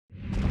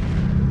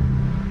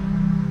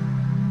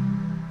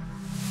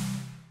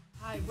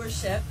We're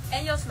Sep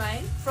and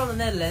Jasmijn from the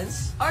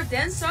Netherlands. Our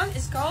dance song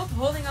is called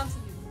Holding On To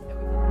You.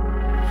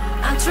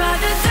 I try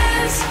to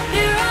dance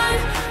here on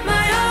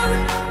my own,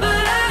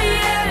 but I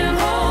am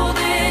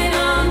holding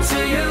on to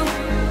you.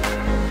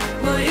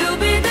 Will you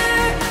be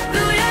there?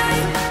 Will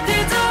I be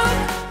there?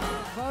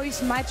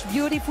 Voice much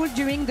beautiful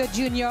during the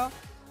junior.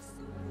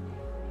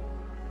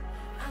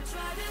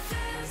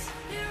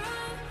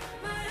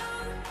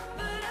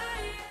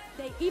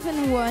 They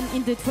even won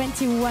in the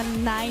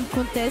 21-9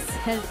 contest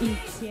held in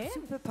Kiev.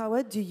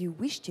 Superpower do you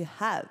wish to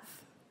have?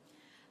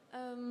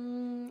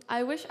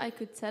 I wish I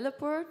could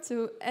teleport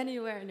to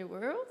anywhere in the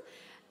world,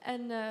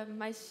 and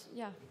that's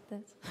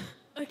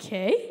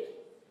Okay.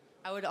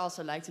 I would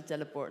also like to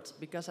teleport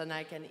because then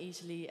I can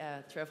easily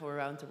travel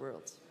around the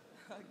world.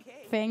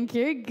 Okay. Thank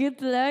you.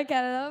 Good luck.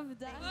 I love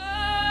that.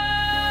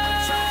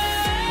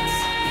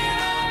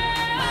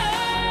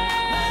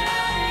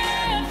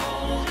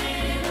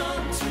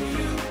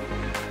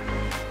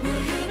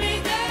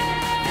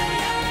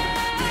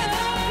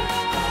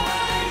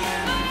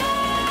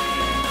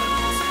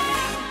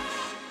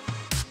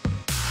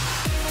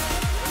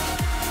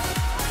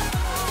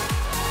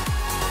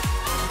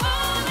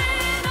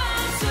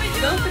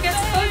 Don't forget to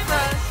vote for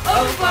us.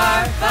 Au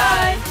revoir.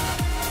 Bye.